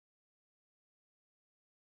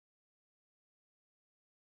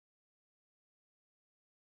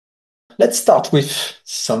let's start with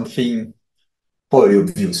something probably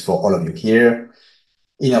obvious for all of you here.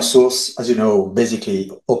 InnerSource, as you know,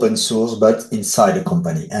 basically open source, but inside a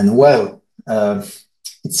company. And well,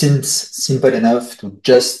 it seems simple enough to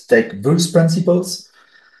just take those principles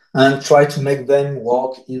and try to make them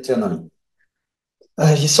work internally.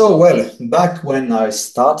 Well, back when I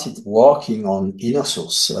started working on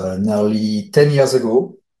InnerSource nearly 10 years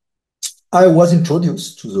ago, I was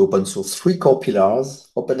introduced to the open source three core pillars: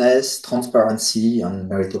 openness, transparency, and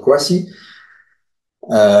meritocracy.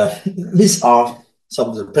 These are some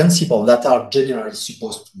of the principles that are generally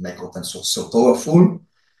supposed to make open source so powerful.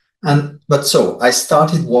 But I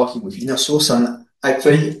started working with InnerSource, and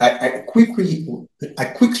actually I quickly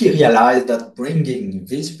realized that bringing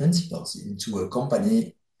these principles into a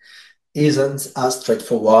company isn't as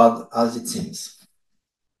straightforward as it seems.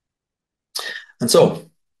 And so,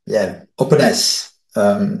 yeah, openness.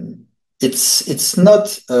 It's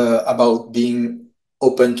not about being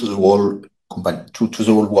open to the whole company, to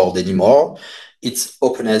the whole world anymore. It's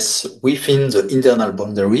openness within the internal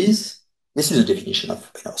boundaries. This is the definition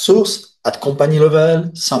of source at company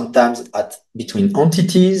level, sometimes at between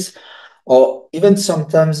entities, or even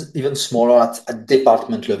sometimes even smaller at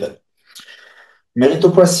department level.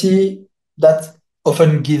 Meritocracy, that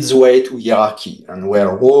often gives way to hierarchy and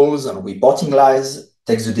where roles and reporting lines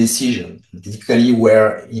takes the decision. Typically,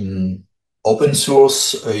 where in open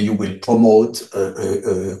source, you will promote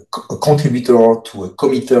a contributor to a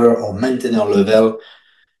committer or maintainer level.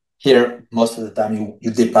 Here, most of the time,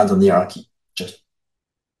 you depend on hierarchy. Just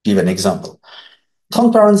give an example.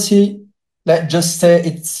 Transparency, let's just say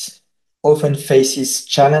it's often faces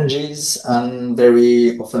challenges and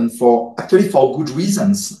very often for good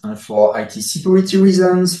reasons, for IT security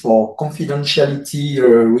reasons, for confidentiality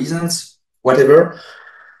reasons, whatever.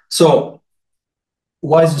 So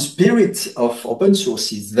while the spirit of open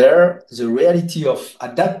source is there, the reality of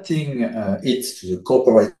adapting it to the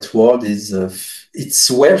corporate world is it's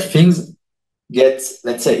where things get,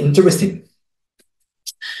 let's say, interesting.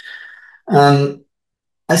 And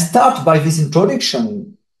I start by this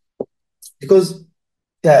introduction because,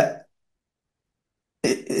 yeah,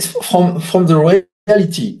 from the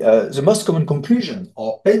reality, the most common conclusion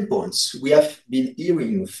or pain points we have been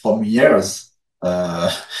hearing from years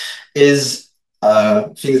is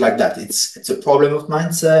things like that. It's a problem of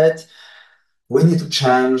mindset. We need to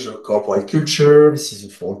change our corporate culture. This is a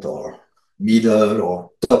fault or middle or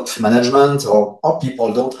top management, or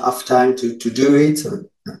people don't have time to do it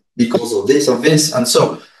because of this or this. And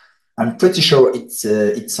so I'm pretty sure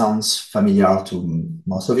it sounds familiar to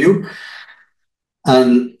most of you.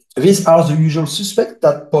 And these are the usual suspects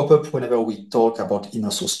that pop up whenever we talk about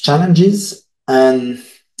InnerSource challenges. And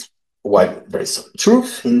while there is some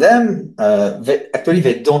truth in them,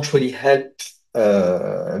 they don't really help.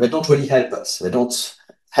 They don't really help us. They don't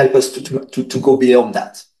help us to go beyond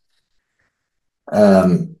that.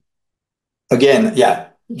 Um, Again, yeah,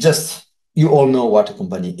 just you all know what a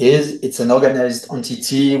company is. It's an organized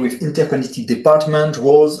entity with interconnected departments,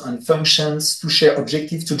 roles, and functions to share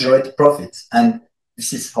objectives to generate profits. And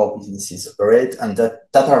this is how businesses operate, and that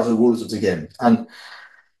are the rules of the game. And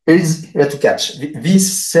here to catch.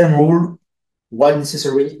 This same rule, while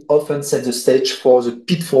necessary, often set the stage for the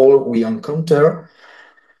pitfall we encounter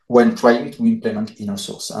when trying to implement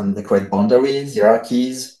InnerSource. And they create boundaries,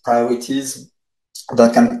 hierarchies, priorities,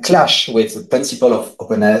 that can clash with the principle of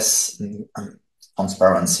openness and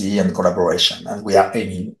transparency and collaboration, and we are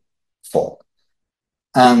aiming for.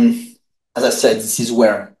 And as I said, this is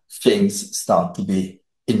where things start to be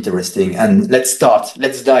interesting. And let's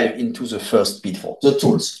dive into the first pitfall, the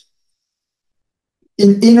tools.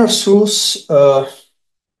 In InnerSource,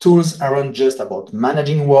 tools aren't just about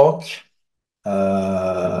managing work.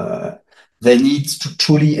 They need to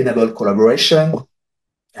truly enable collaboration.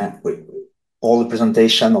 And all the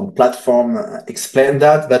presentation on platform explain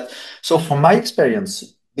that. But so from my experience,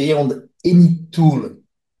 beyond any tool,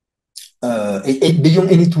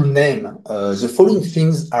 beyond any tool name, the following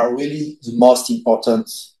things are really the most important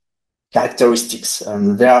characteristics,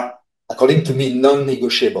 and they are, according to me,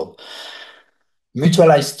 non-negotiable.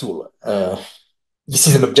 Mutualized tool. This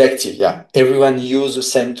is an objective, yeah. Everyone use the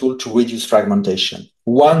same tool to reduce fragmentation.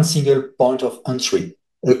 One single point of entry,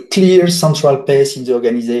 a clear central place in the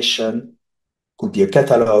organization. Could be a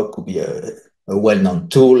catalog, could be a well-known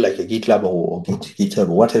tool like a GitLab or GitHub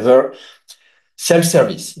or whatever.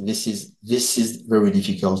 Self-service. This is very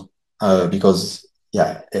difficult because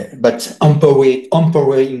but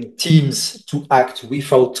empowering teams to act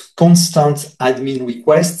without constant admin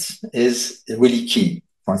requests is really key.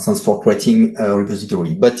 For instance, for creating a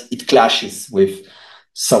repository, but it clashes with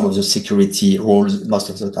some of the security rules most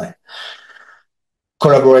of the time.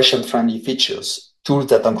 Collaboration-friendly features, tools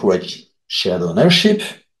that encourage shared ownership,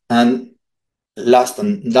 and last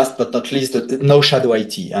but not least, no shadow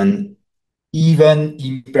IT. And even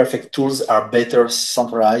imperfect tools are better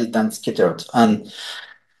centralized than scattered. And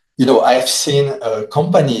I have seen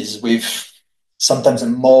companies with sometimes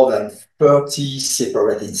more than 30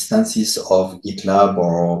 separate instances of GitLab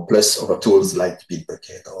or plus other tools like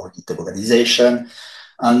Bitbucket or GitHub organization.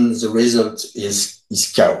 And the result is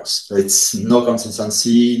chaos. So it's no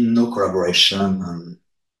consistency, no collaboration,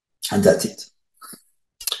 and that's it.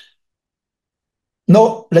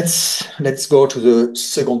 Now let's go to the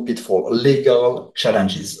second pitfall, legal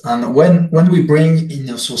challenges. And when we bring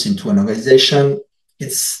InnerSource into an organization,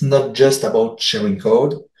 it's not just about sharing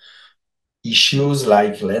code. Issues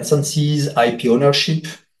like licenses, IP ownership,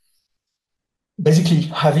 basically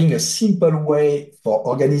having a simple way for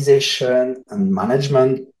organization and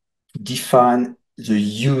management to define the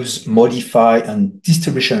use, modify, and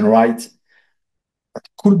distribution right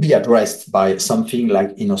could be addressed by something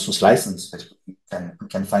like InnerSource license. But we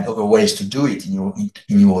can find other ways to do it in your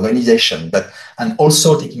organization. And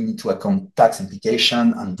also taking into account tax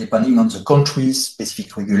implication, and depending on the country's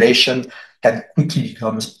specific regulation, can quickly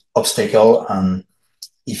become obstacle. And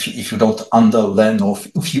if you don't handle them, or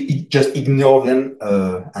if you just ignore them,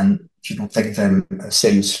 and if you don't take them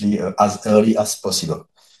seriously as early as possible.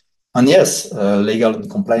 And yes, legal and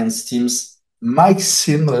compliance teams might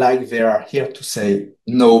seem like they are here to say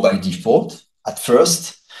no by default at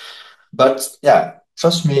first, but yeah,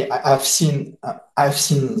 trust me, I've seen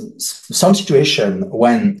some situation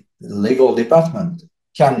when legal department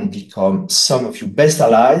can become some of your best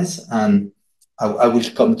allies, and I will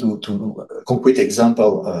come to a concrete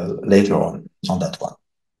example later on that one.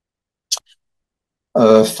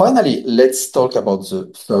 Finally, let's talk about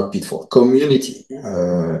the third pitfall, community.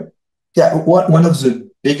 One of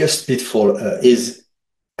the biggest pitfall is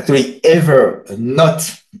actually ever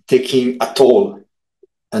not taking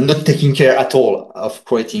care at all of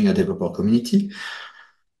creating a developer community.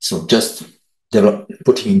 So just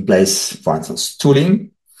putting in place, for instance,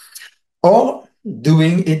 tooling, or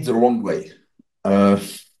doing it the wrong way.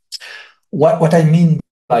 What I mean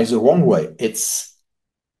by the wrong way, is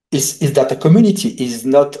that a community is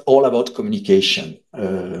not all about communication.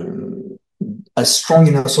 A strong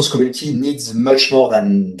InnerSource community needs much more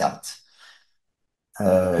than that.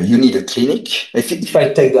 You need a clinic. If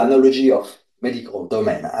I take the analogy of medical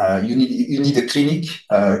domain, you need a clinic,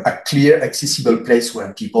 a clear, accessible place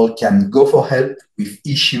where people can go for help with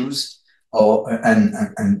issues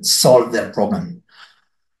and solve their problem.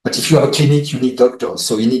 But if you have a clinic, you need doctors.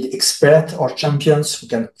 So you need experts or champions who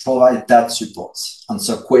can provide that support,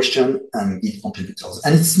 answer questions, and give contributors.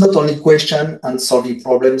 And it's not only question and solving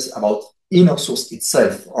problems about InnerSource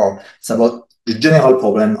itself, or it's about the general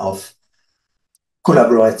problem of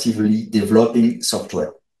collaboratively developing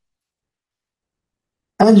software.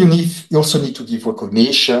 And you also need to give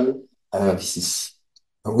recognition. This is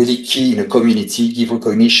really key in a community, give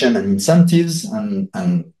recognition and incentives, and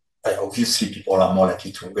obviously people are more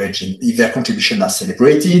likely to engage if their contributions are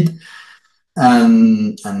celebrated,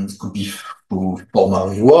 and it could be through formal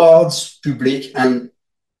rewards, public, and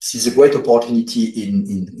this is a great opportunity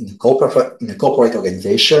in a corporate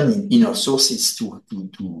organization, in InnerSource, is to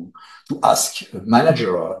ask a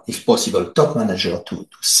manager, if possible, top manager, to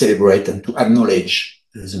celebrate and to acknowledge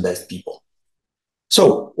the best people.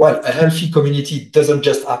 So, while a healthy community doesn't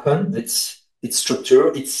just happen, it's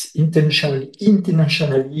structured, it's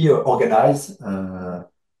intentionally organized,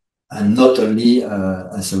 and not only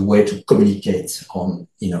as a way to communicate on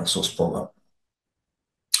InnerSource program.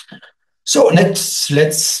 So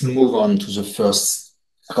let's move on to the first,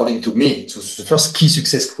 according to me, to the first key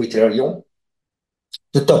success criterion,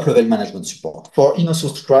 the top level management support. For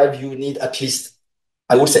InnerSource to thrive, you need at least,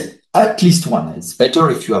 I would say, at least one. It's better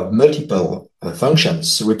if you have multiple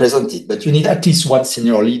functions represented, but you need at least one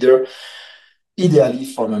senior leader, ideally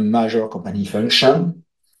from a major company function.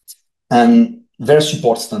 And their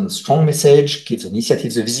support sends a strong message, gives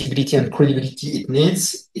initiatives the visibility and credibility it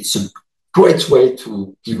needs. It's a great way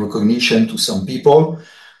to give recognition to some people,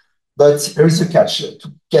 but there is a catch.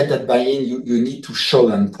 To get that buy-in, you need to show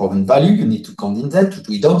them proven value, you need to convince them,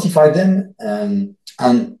 to identify them, and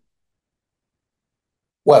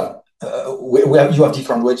well, you have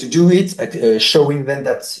different ways to do it, showing them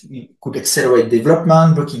that you could accelerate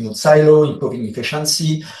development, breaking in silo, improving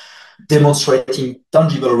efficiency, demonstrating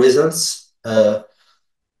tangible results. But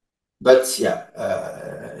yeah,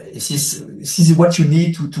 this is what you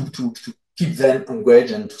need to keep them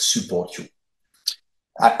engaged and to support you.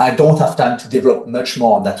 I don't have time to develop much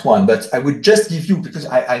more on that one, but I would just give you, because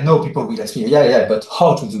I know people will ask me, yeah, but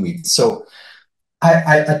how to do it? So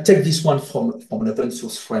I take this one from an open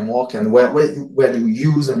source framework, and where you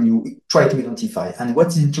use and you try to identify. And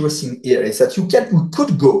what's interesting here is that you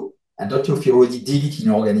could go, and don't know if you already did it in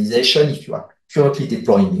your organization, if you are currently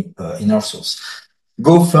deploying InnerSource.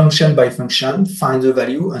 Go function by function, find the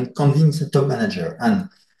value, and convince the top manager. And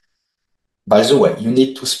by the way, you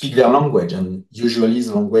need to speak their language, and usually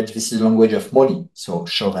this is the language of money. So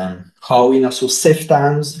show them how InnerSource save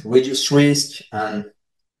times, reduce risk, and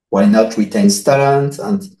why not retains talent.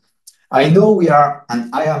 And I know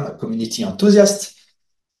I am a community enthusiast,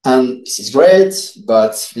 and this is great,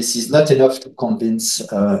 but this is not enough to convince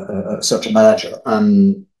such a manager.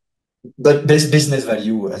 But this business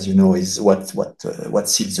value, as you know, is what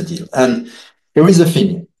seals the deal. And here is the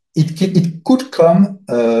thing: it could come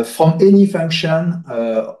from any function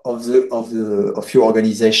of your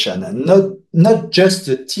organization, and not just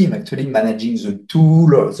the team actually managing the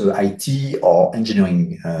tool or the IT or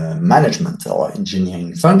engineering management or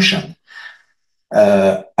engineering function.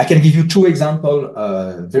 I can give you two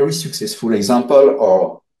examples, very successful example,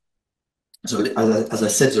 or as I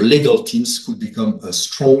said, the legal teams could become a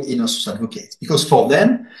strong InnerSource advocate, because for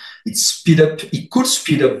them, it could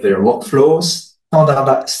speed up their workflows,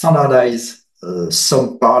 standardize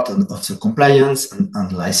some part of the compliance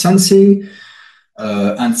and licensing,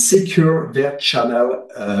 and secure their channel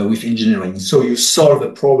with engineering. So you solve a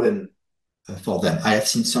problem for them. I have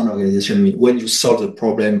seen some organizations when you solve the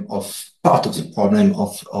problem of part of the problem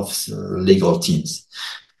of the legal teams.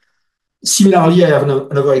 Similarly, I have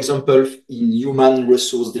another example in human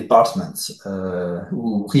resource departments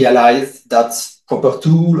who realized that proper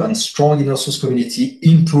tool and strong InnerSource community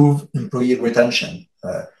improve employee retention.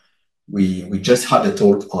 We just had a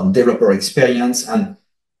talk on developer experience, and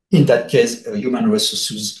in that case, human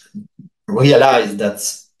resources realized that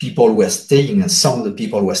people were staying, and some of the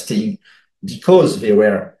people were staying because they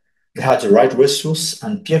had the right resource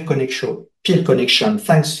and peer connection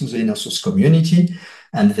thanks to the InnerSource community.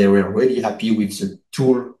 And they were really happy with the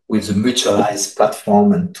tool, with the mutualized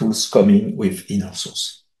platform and tools coming with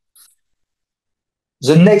InnerSource.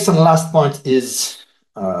 The next and last point is,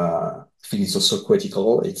 I think it's also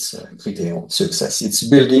critical, it's critical success. It's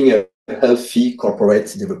building a healthy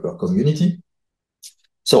corporate developer community.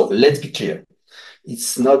 So let's be clear.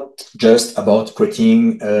 It's not just about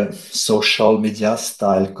creating a social media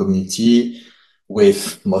style community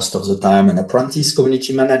with most of the time an apprentice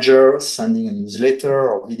community manager sending a newsletter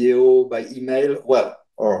or video by email,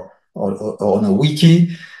 or on a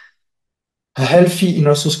wiki. A healthy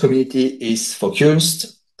InnerSource community is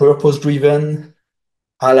focused, purpose-driven,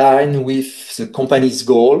 aligned with the company's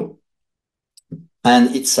goal,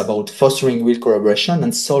 and it's about fostering real collaboration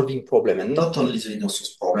and solving problems, and not only the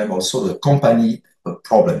InnerSource problem, also the company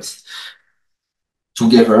problems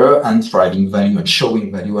together, and driving value and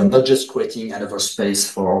showing value, and not just creating another space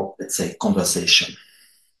for, let's say, conversation.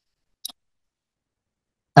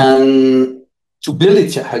 And to build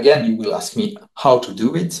it, again, you will ask me how to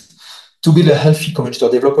do it. To build a healthy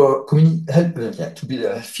developer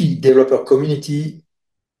community,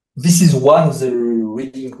 this is one of the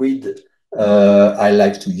reading grid I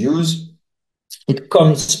like to use. It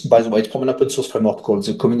comes, by the way, from an open source framework called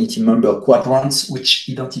the Community Member Quadrants, which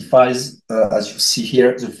identifies, as you see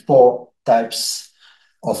here, the 4 types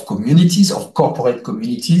of communities, of corporate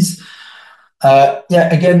communities.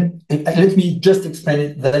 Again, let me just explain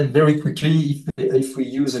it then very quickly. If we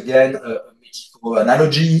use again a medical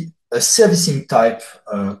analogy, a servicing type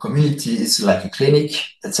community is like a clinic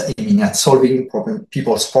that's aiming at solving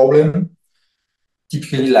people's problem,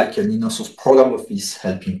 typically like an InnerSource program office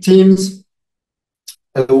helping teams.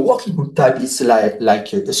 A working group type is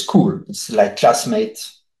like a school. It's like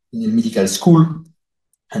classmates in a medical school,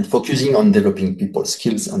 and focusing on developing people's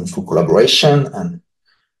skills and through collaboration and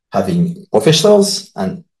having professors,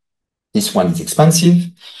 and this one is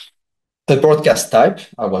expensive. The broadcast type,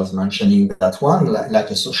 I was mentioning that one, like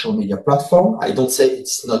a social media platform. I don't say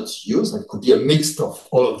it's not used. It could be a mix of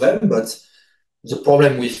all of them, but the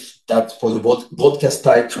problem with that for the broadcast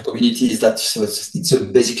type community is that it's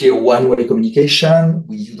basically a one-way communication.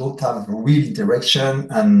 You don't have real interaction,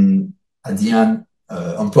 and at the end,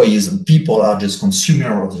 employees and people are just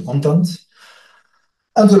consumer of the content.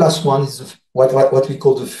 And the last one is what we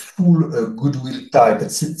call the full goodwill type.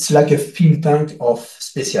 It's like a think tank of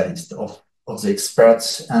specialists, of the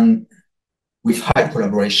experts, and with high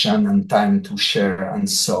collaboration and time to share and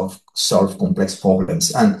solve complex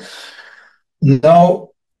problems. And now,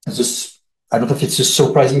 I don't know if it's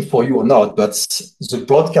surprising for you or not, but the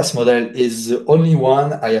broadcast model is the only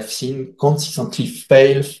one I have seen consistently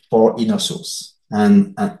fail for InnerSource.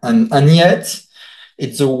 And yet,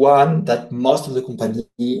 it's the one that most of the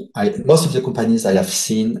companies I have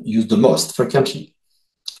seen use the most frequently.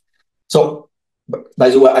 So, by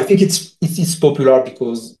the way, I think it is popular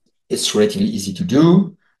because it's relatively easy to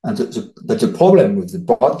do. But the problem with the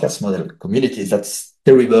broadcast model community is that's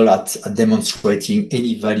terrible at demonstrating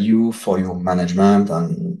any value for your management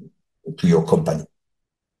and to your company.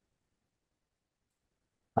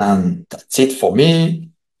 And that's it for me.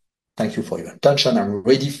 Thank you for your attention. I'm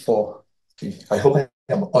ready for, I hope I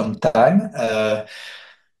am on time.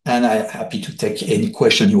 And I'm happy to take any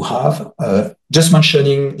question you have. Just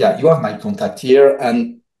mentioning, yeah, you have my contact here.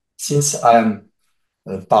 And since I'm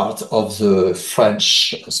part of the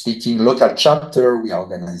French-speaking local chapter, we are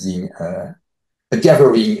organizing a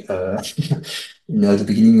gathering at the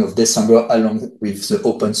beginning of December, along with the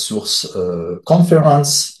open source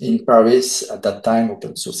conference in Paris at that time,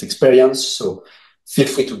 open source experience. So feel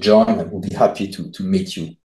free to join, and we'll be happy to meet you